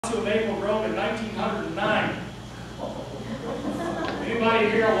to Maple Grove in 1909.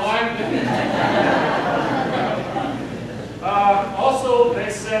 Anybody here alive? Also, they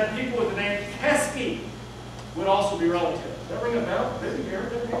said people with the name Keskey would also be relatives. Does that ring a bell? Did you hear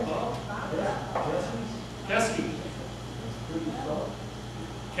that name? Keskey.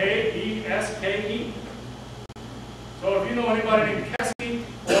 K-E-S-K-E. So if you know anybody named Keskey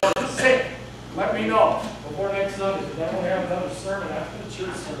or sick, let me know before next Sunday, because I won't have another sermon after the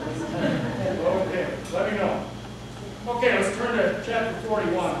church service. Okay, let me know. Okay, let's turn to chapter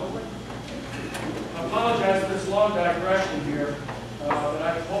 41. I apologize for this long digression here, but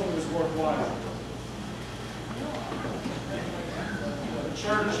I hope it was worthwhile. The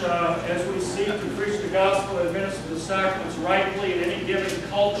church, as we seek to preach the gospel and administer the sacraments rightly in any given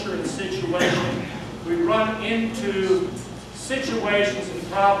culture and situation, we run into situations and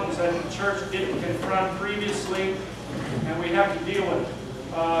problems that the church didn't confront previously, and we have to deal with it.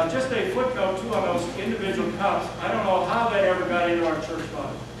 Just a footnote, too, on those individual cups. I don't know how that ever got into our church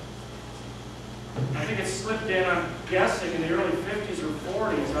body. I think it slipped in, I'm guessing, in the early 50s or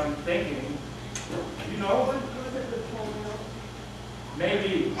 40s, I'm thinking. You know?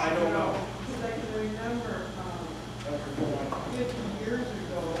 Maybe, I don't know. Because I can remember 50 years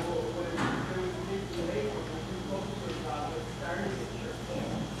ago when there was a big debate with the proposal about what started the church.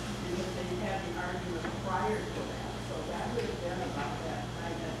 Because they had the argument prior to that. So that would have been about that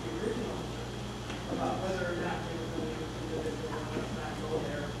time at the original church, about whether or not they were going to individual and let's not go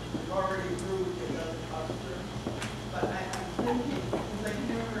there. We've already proved it doesn't cost church. But I'm thinking, because I can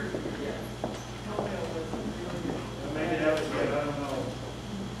remember, yeah, Hillville was really good. Maybe that was it, I don't know.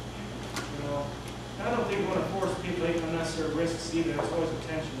 I don't think we want to force people to take unnecessary risks either. There's always a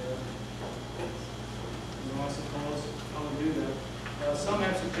tension there. I suppose how to do that. Some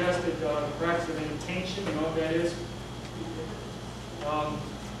have suggested the practice of intention. You know what that is?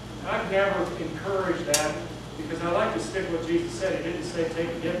 I've never encouraged that because I like to stick with what Jesus said. He didn't say take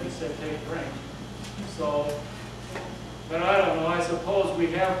a gift, he said take a drink. So, but I don't know. I suppose we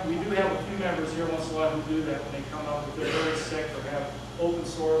do have a few members here once in a while who do that when they come out if they're very sick or have open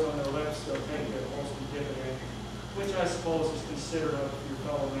sores on their lips, they'll take their most dividend, which I suppose is considered of your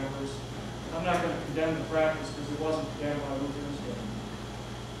fellow members. I'm not going to condemn the practice because it wasn't condemned by Lutherans.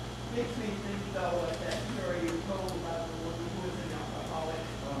 Makes me think though of that story you told about the woman who was an alcoholic,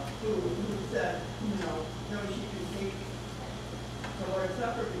 who said, no, she could take the Lord's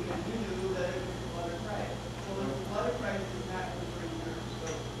Supper because you knew that it was the blood of Christ. Well, the blood of Christ is not good for you. So.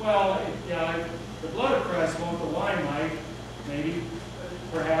 Well, yeah, the blood of Christ won't, the wine might, maybe.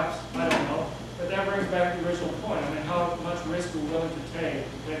 Perhaps, I don't know. But that brings back the original point. I mean, how much risk are we willing to take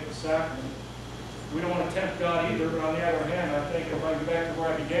the sacrament? We don't want to tempt God either, but on the other hand, I think if I go back to where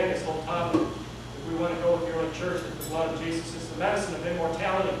I began this whole topic, if we want to go with the early church, that the blood of Jesus is the medicine of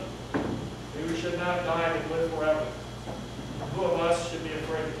immortality. We should not die but live forever. Who of us should be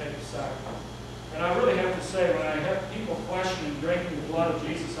afraid to take the sacrament? And I really have to say, when I have people questioning drinking the blood of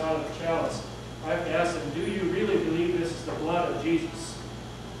Jesus out of the chalice, I have to ask them, do you really believe this is the blood of Jesus?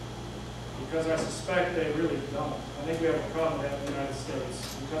 Because I suspect they really don't. I think we have a problem with that in the United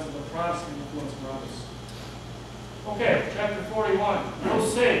States because of the Protestant influence around us. Okay, chapter 41. No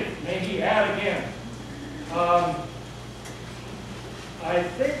sin, may he add again. I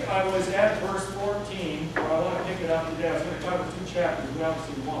think I was at verse 14, where I want to pick it up today. I was going to cover 2 chapters, we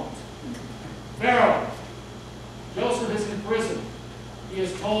obviously won't. Pharaoh. Joseph is in prison. He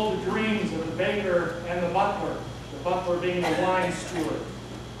is told the dreams of the baker and the butler being the wine steward.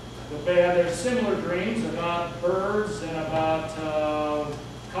 They're similar dreams about birds and about a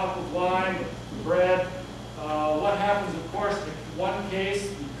cup of wine, bread. What happens, of course, in one case,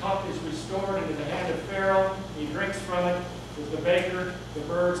 the cup is restored into the hand of Pharaoh. He drinks from it. With the baker, the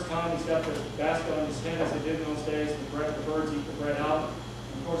birds come. He's got the basket on his head, as they did in those days. The birds eat the bread out.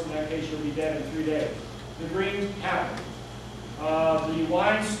 And of course, in that case, you'll be dead in 3 days. The dream happened. The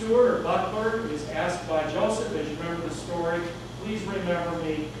wine steward, or butler, is asked by Joseph, as you remember the story, please remember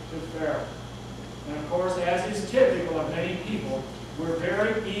me to Pharaoh. And of course, as is typical of many people, we're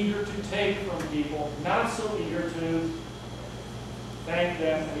very eager to take from people, not so eager to thank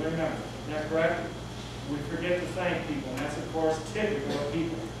them and remember. Isn't that correct? We forget to thank people, and that's of course typical of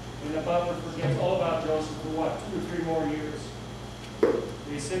people. And the butler forgets all about Joseph for what, 2 or 3 more years.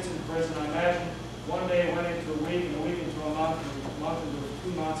 He sits in prison. I imagine one day it went into a week, and a week into a month, and a month into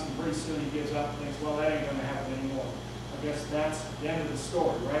 2 months, and pretty soon he gives up and thinks, well, that ain't going to happen anymore. I guess that's the end of the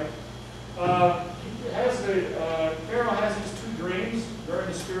story, right? Pharaoh has these 2 dreams, very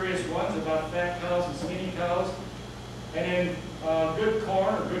mysterious ones, about fat cows and skinny cows, and in good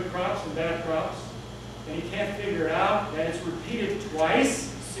corn or good crops and bad crops. And he can't figure it out, and it's repeated twice,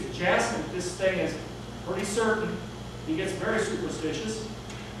 suggests that this thing is pretty certain. He gets very superstitious.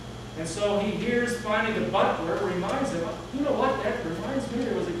 And so he hears finally the butler reminds him, you know what, that reminds me,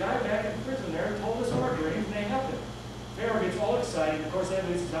 there was a guy back in prison there who told us our dreams and they happened. Pharaoh gets all excited. Of course, that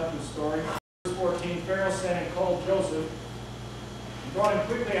leads us up to the story. Verse 14, Pharaoh sent and called Joseph and brought him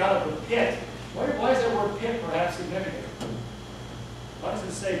quickly out of the pit. Why is that word pit perhaps significant? Why does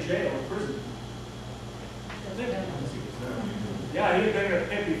it say jail or prison? Yeah, he had been in a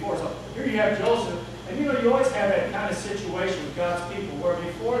pit before. So here you have Joseph. And you know, you always have that kind of situation with God's people where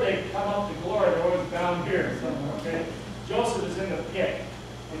before they come up to glory, they're always down here. Okay? Joseph is in the pit.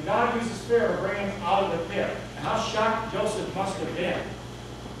 And God uses Pharaoh to bring him out of the pit. And how shocked Joseph must have been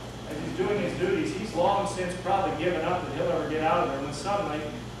as he's doing his duties. He's long since probably given up that he'll ever get out of there. And then suddenly,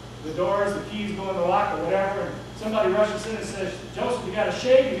 the doors, the keys go in the lock or whatever, and somebody rushes in and says, Joseph, you got to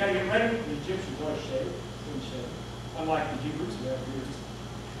shave, you got to get ready. The Egyptians always shave. Unlike the Hebrews who have beards.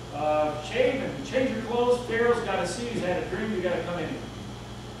 Shave and change your clothes. Pharaoh's got to see he's had a dream. You got to come in here.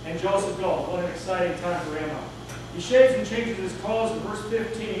 And Joseph goes. What an exciting time for him. He shaves and changes his clothes in verse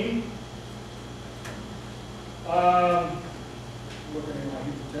 15. Looking in my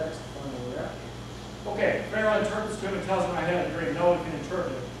Hebrew text to find where we're at. Okay, Pharaoh interprets to him and tells him I had a dream. No one can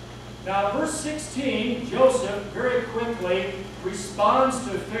interpret it. Now, verse 16, Joseph very quickly responds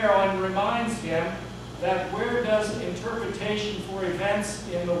to Pharaoh and reminds him that where does interpretation for events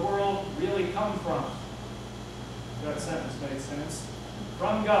in the world really come from? That sentence made sense.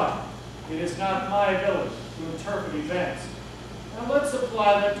 From God. It is not my ability to interpret events. Now let's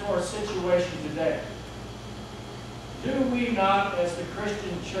apply that to our situation today. Do we not, as the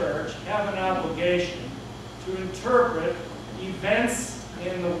Christian church, have an obligation to interpret events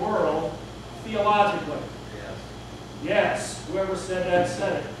in the world theologically? Yes. Yes. Whoever said that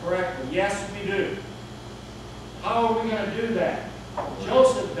said it correctly. Yes, we do. How are we going to do that?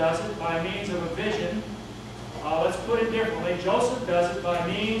 Joseph does it by means of a vision. Let's put it differently. Joseph does it by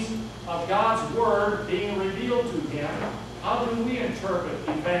means of God's Word being revealed to him. How do we interpret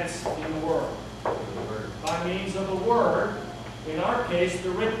events in the world? By means of the Word, in our case,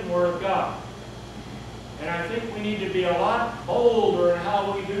 the written Word of God. And I think we need to be a lot bolder in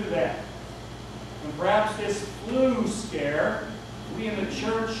how we do that. And perhaps this flu scare, we in the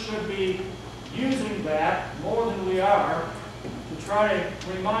church should be using that more than we are to try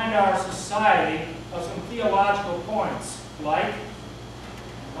to remind our society of some theological points, like,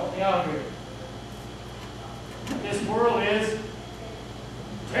 help me out here. This world is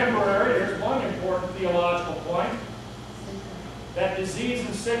temporary. There's one important theological point. That disease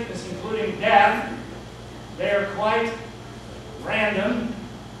and sickness, including death, they are quite random,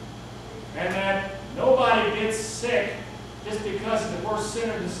 and that nobody gets sick just because we're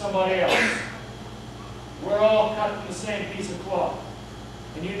sinner than somebody else. We're all cut from the same piece of cloth.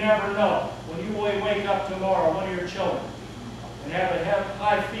 And you never know. When you wake up tomorrow, one of your children, and have a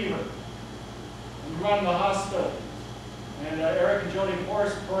high fever, and you run to the hospital. And Eric and Jody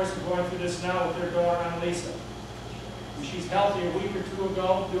Forrest, of course, are going through this now with their daughter, Annalisa. And she's healthy a week or two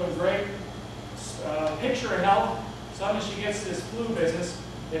ago, doing great. Picture her health. Suddenly she gets this flu business.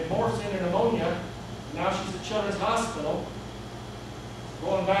 It morphs into pneumonia. Now she's at Children's Hospital,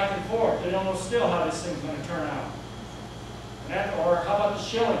 going back and forth. They don't know still how this thing's going to turn out. Or how about the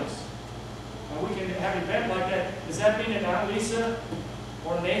Shillings? We can have an event like that. Does that mean that Annalisa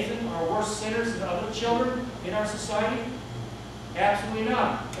or Nathan are worse sinners than other children in our society? Absolutely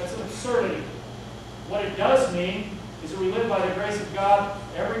not. That's an absurdity. What it does mean is that we live by the grace of God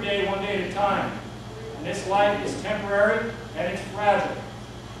every day, one day at a time. And this life is temporary and it's fragile.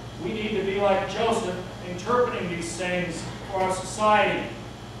 We need to be like Joseph, interpreting these things for our society.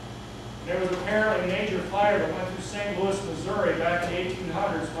 There was apparently a major fire that went through St. Louis, Missouri back in the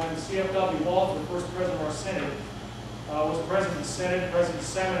 1800s when C.F.W. Walton, the first president of our Synod, was president of the Synod, president of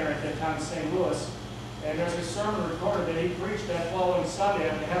the seminary at that time in St. Louis. And there's a sermon recorded that he preached that following Sunday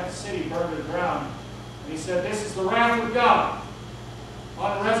after half the city burned to the ground. And he said, "This is the wrath of God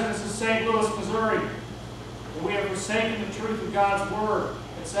on the residents of St. Louis, Missouri, that we have forsaken the truth of God's Word,"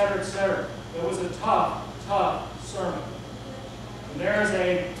 etc., etc. It was a tough, tough sermon. And there's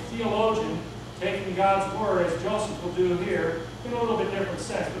a theologian taking God's Word, as Joseph will do here, in a little bit different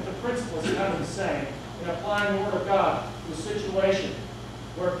sense, but the principle is kind of the same, in applying the Word of God to a situation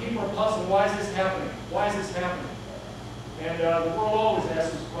where people are puzzled, why is this happening? Why is this happening? And the world always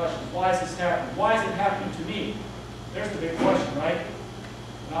asks this question, why is this happening? Why is it happening to me? There's the big question, right?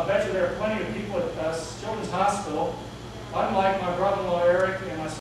 And I'll bet you there are plenty of people at Children's Hospital, unlike my brother-in-law Eric and my